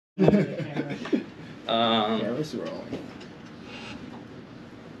Camera's rolling.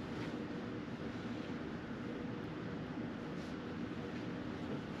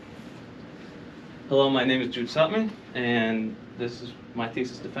 Hello, my name is Joud Satme, and this is my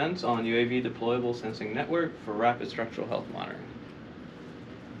thesis defense on UAV-deployable sensing network for rapid structural health monitoring.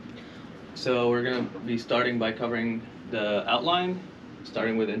 So we're going to be starting by covering the outline.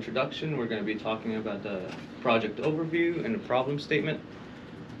 Starting with introduction, we're going to be talking about the project overview and the problem statement.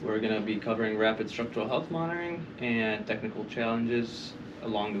 We're going to be covering rapid structural health monitoring and technical challenges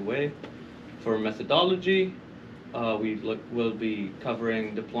along the way. For methodology, we'll be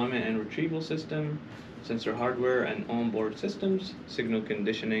covering deployment and retrieval system, sensor hardware and onboard systems, signal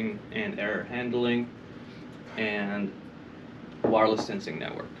conditioning and error handling, and wireless sensing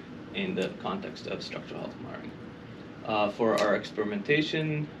network in the context of structural health monitoring. For our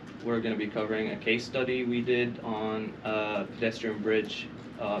experimentation, we're going to be covering a case study we did on a pedestrian bridge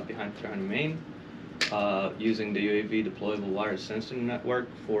behind Toronto, Maine, using the UAV deployable wireless sensing network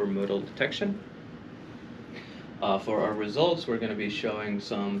for modal detection. For our results, we're going to be showing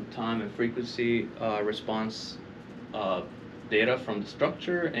some time and frequency response data from the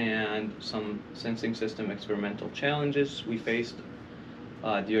structure and some sensing system experimental challenges we faced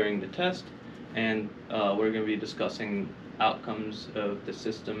during the test. And we're going to be discussing outcomes of the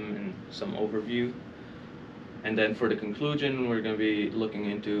system and some overview. And then for the conclusion, we're going to be looking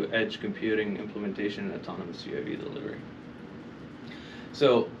into edge computing implementation and autonomous UAV delivery.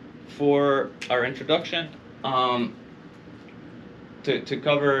 So for our introduction, to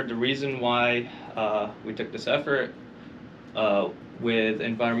cover the reason why we took this effort, with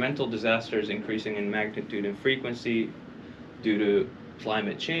environmental disasters increasing in magnitude and frequency due to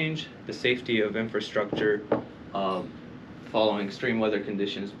climate change, the safety of infrastructure following extreme weather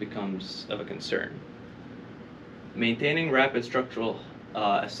conditions becomes of a concern. Maintaining rapid structural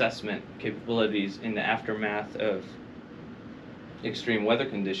assessment capabilities in the aftermath of extreme weather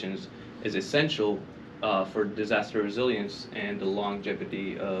conditions is essential for disaster resilience and the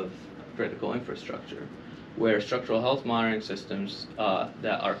longevity of critical infrastructure, where structural health monitoring systems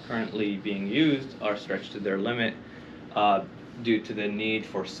that are currently being used are stretched to their limit due to the need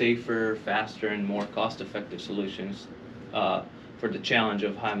for safer, faster, and more cost-effective solutions for the challenge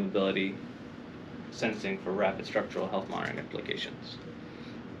of high mobility sensing for rapid structural health monitoring applications.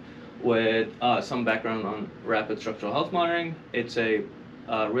 With some background on rapid structural health monitoring, it's a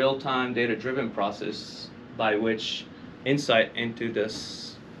real-time data-driven process by which insight into the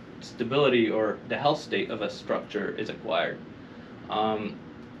stability or the health state of a structure is acquired.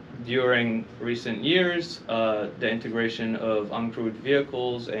 During recent years, the integration of uncrewed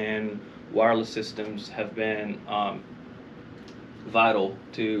vehicles and wireless systems have been vital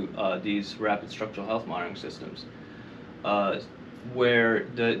to these rapid structural health monitoring systems, where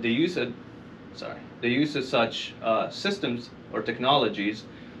the use of such systems or technologies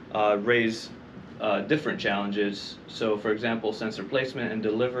raise different challenges. So, for example, sensor placement and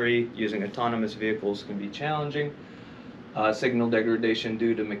delivery using autonomous vehicles can be challenging. Signal degradation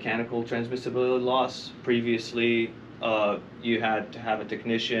due to mechanical transmissibility loss. Previously, you had to have a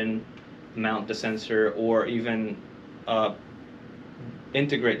technician mount the sensor or even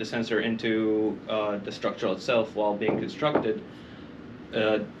integrate the sensor into the structure itself while being constructed.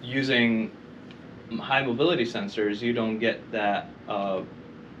 Using high mobility sensors, you don't get that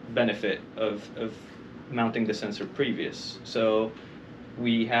benefit of mounting the sensor previous. So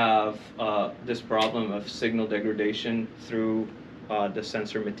we have this problem of signal degradation through the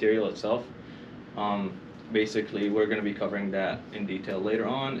sensor material itself. Basically, we're going to be covering that in detail later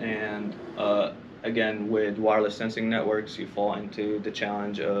on. And again, with wireless sensing networks, you fall into the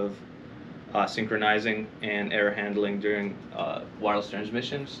challenge of synchronizing and error handling during wireless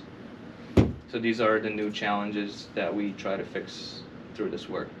transmissions. So these are the new challenges that we try to fix through this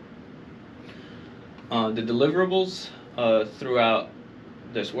work. The deliverables throughout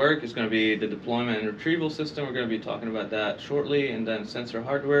this work is going to be the deployment and retrieval system. We're going to be talking about that shortly, and then sensor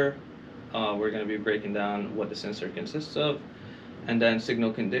hardware. We're going to be breaking down what the sensor consists of, and then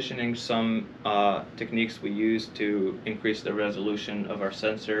signal conditioning, some techniques we use to increase the resolution of our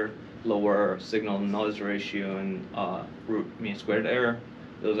sensor, lower signal noise ratio, and root mean squared error.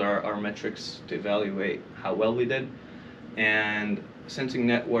 Those are our metrics to evaluate how well we did. And sensing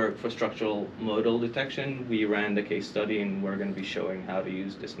network for structural modal detection, we ran the case study, and we're going to be showing how to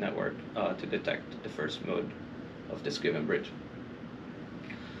use this network to detect the first mode of this given bridge.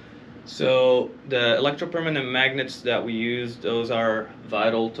 So the electropermanent magnets that we use, those are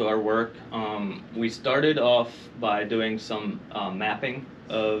vital to our work. We started off by doing some mapping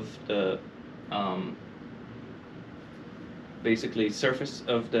of the basically surface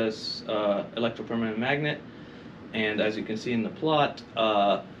of this electropermanent magnet. And as you can see in the plot,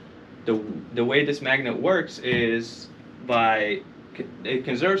 the way this magnet works is it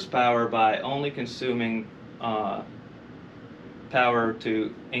conserves power by only consuming power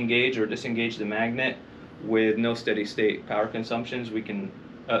to engage or disengage the magnet with no steady state power consumptions. We can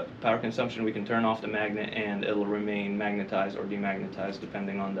turn off the magnet and it'll remain magnetized or demagnetized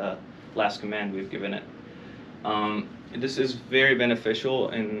depending on the last command we've given it. This is very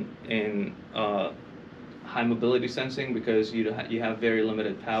beneficial in high mobility sensing because you have very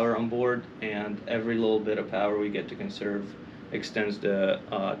limited power on board, and every little bit of power we get to conserve extends the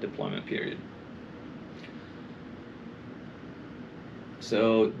deployment period.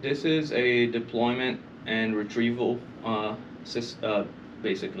 So this is a deployment and retrieval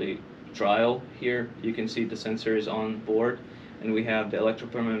basically trial. Here you can see the sensor is on board, and we have the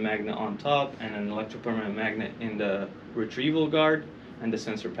electropermanent magnet on top and an electropermanent magnet in the retrieval guard, and the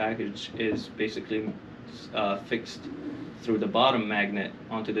sensor package is basically fixed through the bottom magnet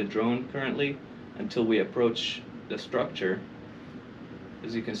onto the drone currently until we approach the structure.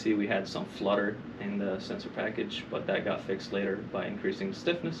 As you can see, we had some flutter in the sensor package, but that got fixed later by increasing the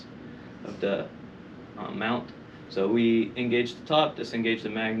stiffness of the mount. So we engage the top, disengage the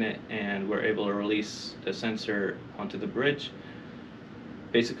magnet, and we're able to release the sensor onto the bridge.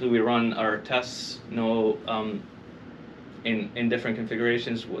 Basically, we run our tests in different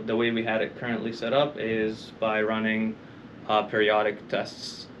configurations. The way we had it currently set up is by running periodic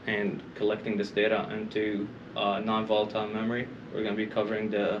tests and collecting this data into non-volatile memory. We're going to be covering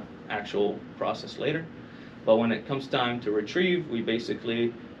the actual process later. But when it comes time to retrieve, we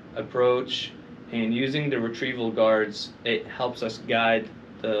basically approach, and using the retrieval guards, it helps us guide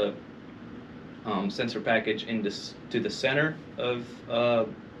the sensor package to the center of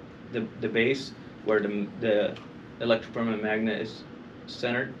the base where the electropermanent magnet is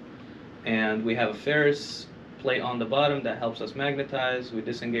centered. And we have a ferrous plate on the bottom that helps us magnetize. We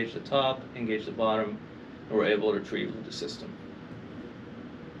disengage the top, engage the bottom, and we're able to retrieve the system.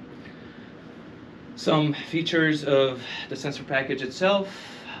 Some features of the sensor package itself.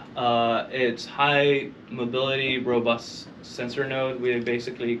 It's high mobility, robust sensor node. We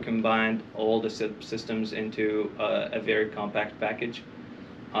basically combined all the systems into a very compact package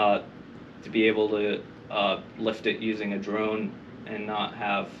to be able to lift it using a drone and not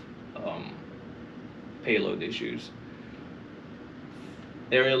have payload issues.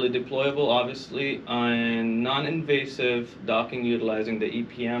 Aerially deployable, obviously, and non-invasive docking utilizing the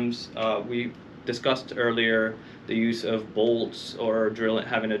EPMs. We discussed earlier the use of bolts or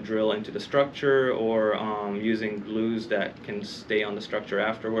having to drill into the structure, or using glues that can stay on the structure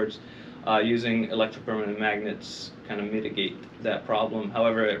afterwards. Using electropermanent magnets kind of mitigate that problem.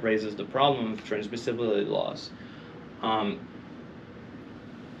 However, it raises the problem of transmissibility loss.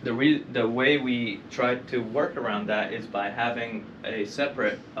 The way we tried to work around that is by having a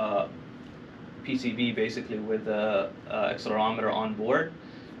separate PCB basically with the accelerometer on board,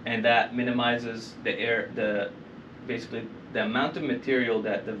 and that minimizes basically the amount of material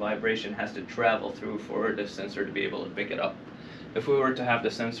that the vibration has to travel through for the sensor to be able to pick it up. If we were to have the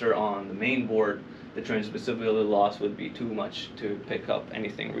sensor on the main board, the transmissibility loss would be too much to pick up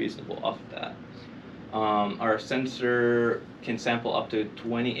anything reasonable off of that. Our sensor can sample up to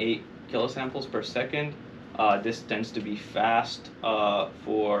 28 kilosamples per second. This tends to be fast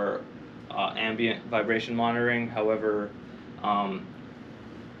for ambient vibration monitoring. However,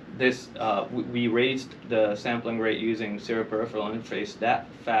 we raised the sampling rate using serial peripheral interface that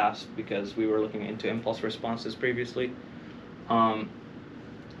fast because we were looking into impulse responses previously.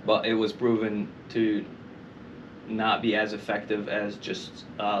 But it was proven to not be as effective as just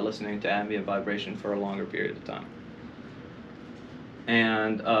listening to ambient vibration for a longer period of time.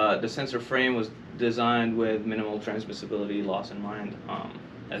 And the sensor frame was designed with minimal transmissibility loss in mind,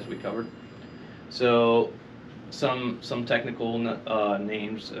 as we covered. So some technical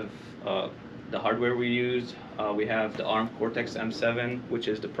names of the hardware we used. We have the ARM Cortex M7, which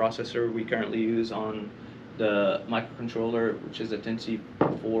is the processor we currently use on the microcontroller, which is a Tensi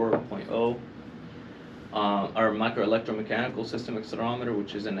 4.0. Our microelectromechanical system accelerometer,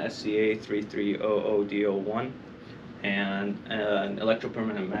 which is an SCA 3300DO1, and an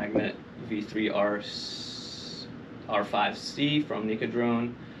electropermanent magnet V3R5C from Nika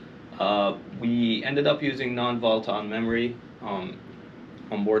Drone. We ended up using non-volatile memory on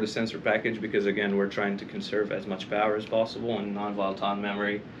board the sensor package because, again, we're trying to conserve as much power as possible. And non-volatile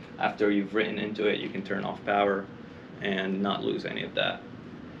memory, after you've written into it, you can turn off power and not lose any of that.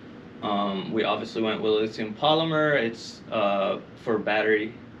 We obviously went with lithium polymer. It's for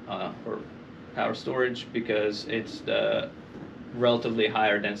battery or power storage because it's the relatively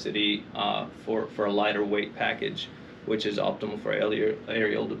higher density for a lighter weight package, which is optimal for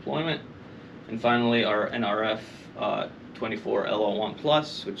aerial deployment. And finally, our NRF 24LO1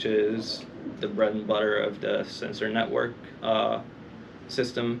 Plus, which is the bread and butter of the sensor network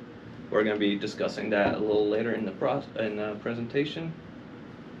system. We're going to be discussing that a little later in the presentation.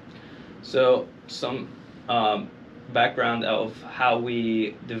 So some background of how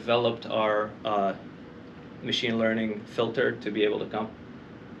we developed our machine learning filter to be able to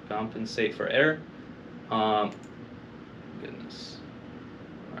compensate for error. Goodness.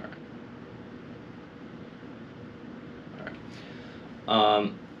 All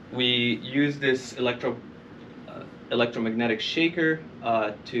right. We use this electromagnetic shaker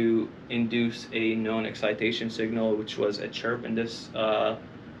to induce a known excitation signal, which was a chirp in this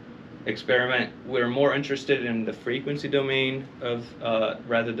experiment. We're more interested in the frequency domain of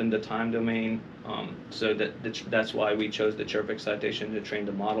rather than the time domain, so that's why we chose the chirp excitation to train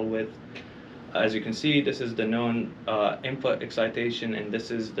the model with. As you can see, this is the known input excitation, and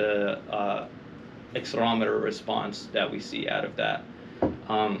this is the accelerometer response that we see out of that.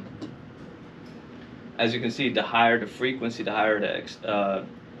 As you can see, the higher the frequency, the higher the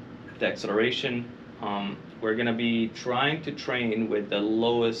acceleration. We're going to be trying to train with the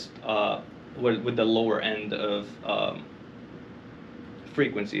lowest, with the lower end of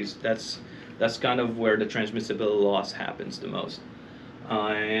frequencies. That's kind of where the transmissibility loss happens the most.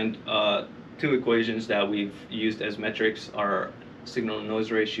 And two equations that we've used as metrics are signal to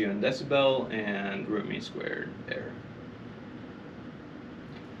noise ratio in decibel and root mean squared error.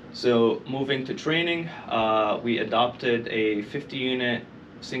 So moving to training, we adopted a 50-unit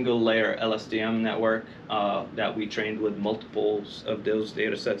single-layer LSTM network that we trained with multiples of those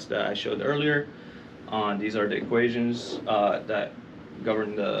data sets that I showed earlier. These are the equations that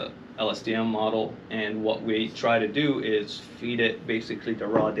govern the LSTM model, and what we try to do is feed it basically the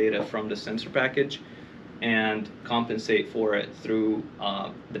raw data from the sensor package and compensate for it through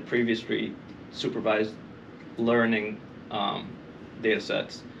the previously supervised learning data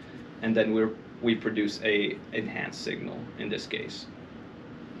sets. And then we produce a enhanced signal in this case,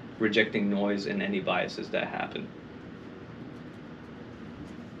 rejecting noise and any biases that happen.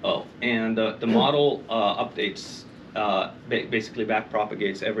 Oh, and the model updates, basically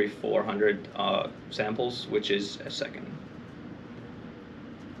backpropagates every 400 samples, which is a second.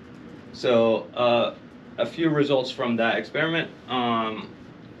 So a few results from that experiment.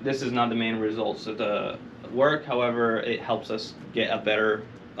 This is not the main results of the work, however, it helps us get a better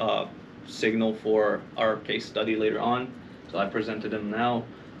signal for our case study later on, so I presented them now.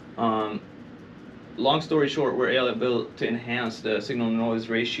 Long story short, we're able to enhance the signal-to-noise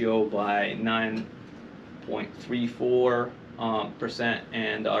ratio by 9.34%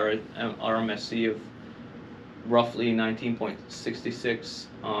 and our RMSC of roughly 19.66.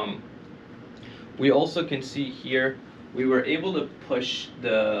 We also can see here we were able to push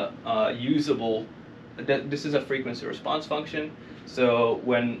the usable. This is a frequency response function. So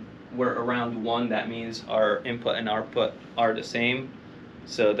when we're around 1, that means our input and output are the same,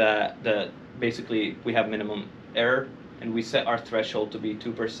 so that basically we have minimum error, and we set our threshold to be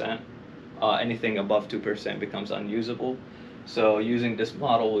 2%. Anything above 2% becomes unusable. So using this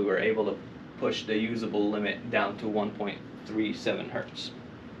model, we were able to push the usable limit down to 1.37 hertz.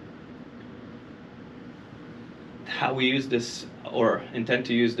 How we use this, or intend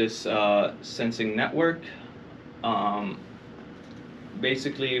to use this sensing network.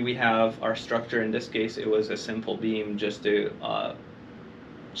 Basically, we have our structure. In this case, it was a simple beam just to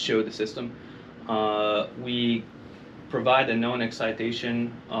show the system. We provide a known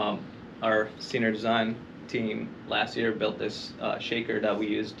excitation. Our senior design team last year built this shaker that we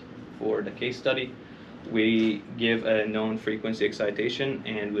used for the case study. We give a known frequency excitation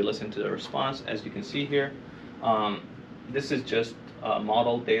and we listen to the response, as you can see here. This is just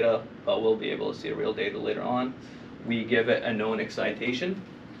model data, but we'll be able to see real data later on. We give it a known excitation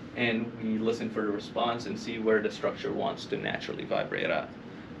and we listen for the response and see where the structure wants to naturally vibrate at.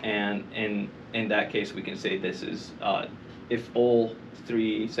 And in that case, we can say this is, if all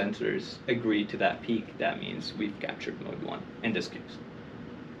 3 sensors agree to that peak, that means we've captured mode 1 in this case.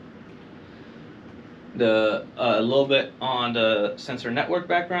 A little bit on the sensor network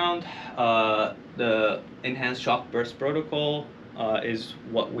background. The enhanced shock burst protocol is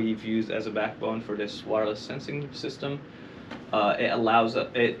what we've used as a backbone for this wireless sensing system. It allows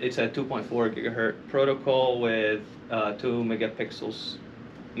it's a 2.4 gigahertz protocol with 2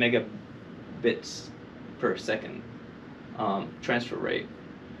 megabits per second transfer rate,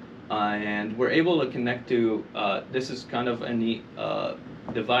 and we're able to connect to. This is kind of a neat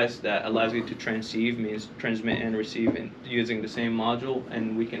device that allows you to transceive, means transmit and receive using the same module,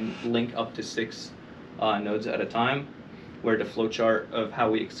 and we can link up to 6 nodes at a time, where the flowchart of how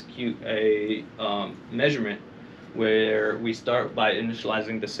we execute a measurement, where we start by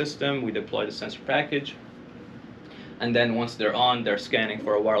initializing the system, we deploy the sensor package, and then once they're on, they're scanning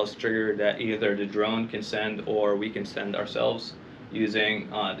for a wireless trigger that either the drone can send or we can send ourselves using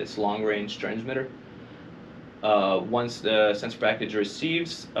this long-range transmitter. Once the sensor package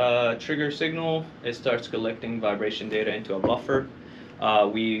receives a trigger signal, it starts collecting vibration data into a buffer.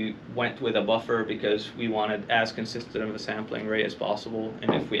 We went with a buffer because we wanted as consistent of a sampling rate as possible,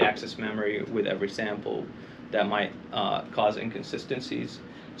 and if we access memory with every sample, that might cause inconsistencies.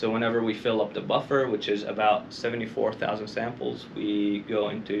 So whenever we fill up the buffer, which is about 74,000 samples, we go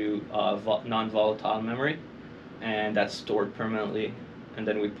into non-volatile memory, and that's stored permanently. And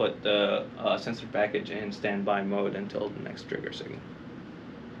then we put the sensor package in standby mode until the next trigger signal.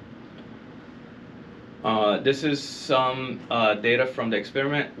 This is some data from the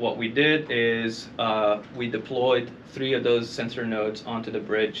experiment. What we did is we deployed 3 of those sensor nodes onto the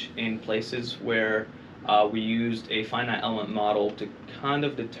bridge in places where we used a finite element model to kind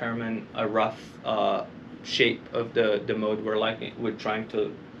of determine a rough shape of the mode we're trying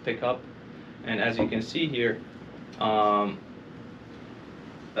to pick up. And as you can see here,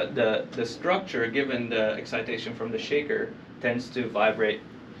 the structure, given the excitation from the shaker, tends to vibrate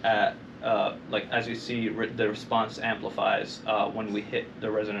at like as you see, the response amplifies when we hit the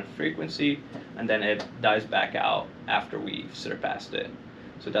resonant frequency, and then it dies back out after we've surpassed it.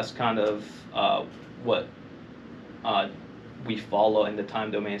 So that's kind of what we follow in the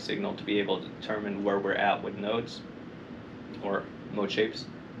time domain signal to be able to determine where we're at with nodes or mode shapes.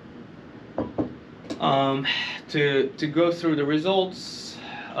 To go through the results,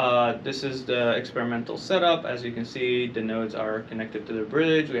 this is the experimental setup. As you can see, the nodes are connected to the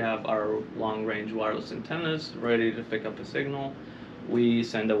bridge. We have our long-range wireless antennas ready to pick up a signal. We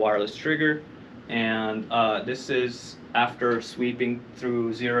send a wireless trigger, and this is after sweeping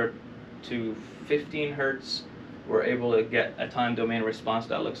through 0 to 15 hertz. We're able to get a time domain response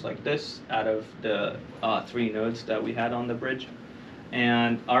that looks like this out of the 3 nodes that we had on the bridge.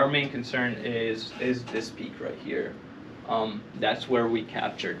 And our main concern is this peak right here. That's where we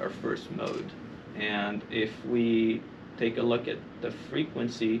captured our first mode. And if we take a look at the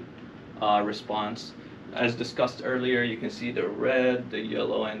frequency response, as discussed earlier, you can see the red, the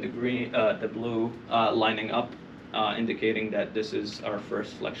yellow, and the green, the blue lining up, indicating that this is our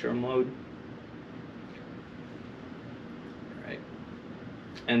first flexure mode. Right.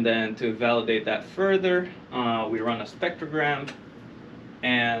 And then to validate that further, we run a spectrogram.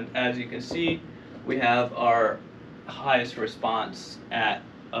 And as you can see, we have our highest response at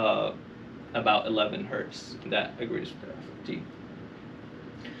about 11 hertz. That agrees with the FFT.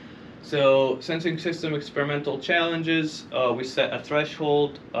 So, sensing system experimental challenges, we set a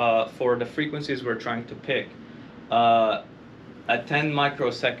threshold for the frequencies we're trying to pick. A 10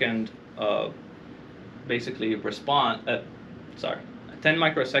 microsecond basically a 10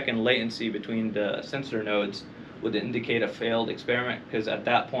 microsecond latency between the sensor nodes would indicate a failed experiment, because at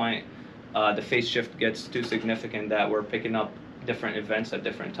that point the phase shift gets too significant that we're picking up different events at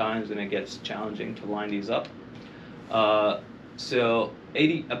different times, and it gets challenging to line these up. So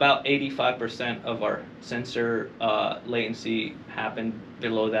about 85% of our sensor latency happened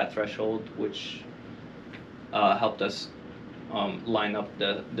below that threshold, which helped us line up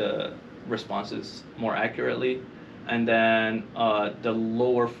the responses more accurately. And then the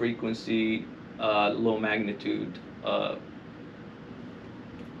lower frequency, low magnitude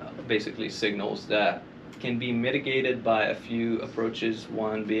basically signals that can be mitigated by a few approaches,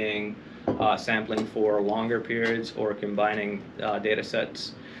 one being sampling for longer periods or combining data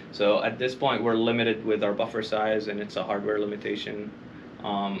sets. So at this point we're limited with our buffer size, and it's a hardware limitation.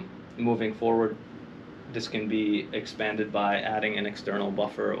 Moving forward, this can be expanded by adding an external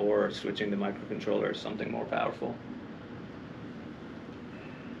buffer or switching the microcontroller to something more powerful.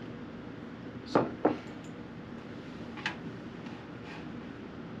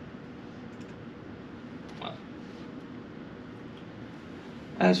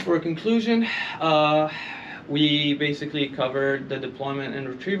 As for a conclusion, we basically covered the deployment and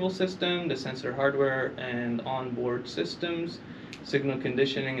retrieval system, the sensor hardware and onboard systems, signal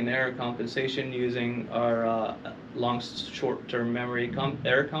conditioning and error compensation using our short-term memory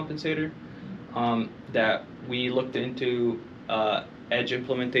error compensator that we looked into edge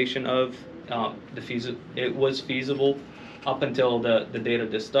implementation of. It was feasible up until the date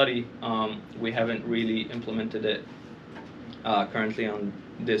of this study. We haven't really implemented it currently on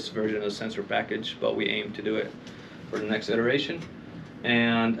this version of the sensor package, but we aim to do it for the next iteration.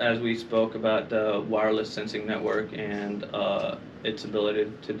 And as we spoke about the wireless sensing network and its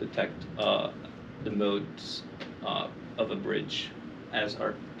ability to detect the modes of a bridge, as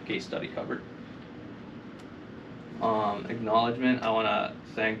our case study covered. Acknowledgement, I want to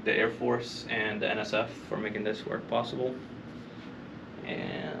thank the Air Force and the NSF for making this work possible.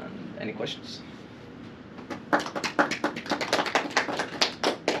 And any questions?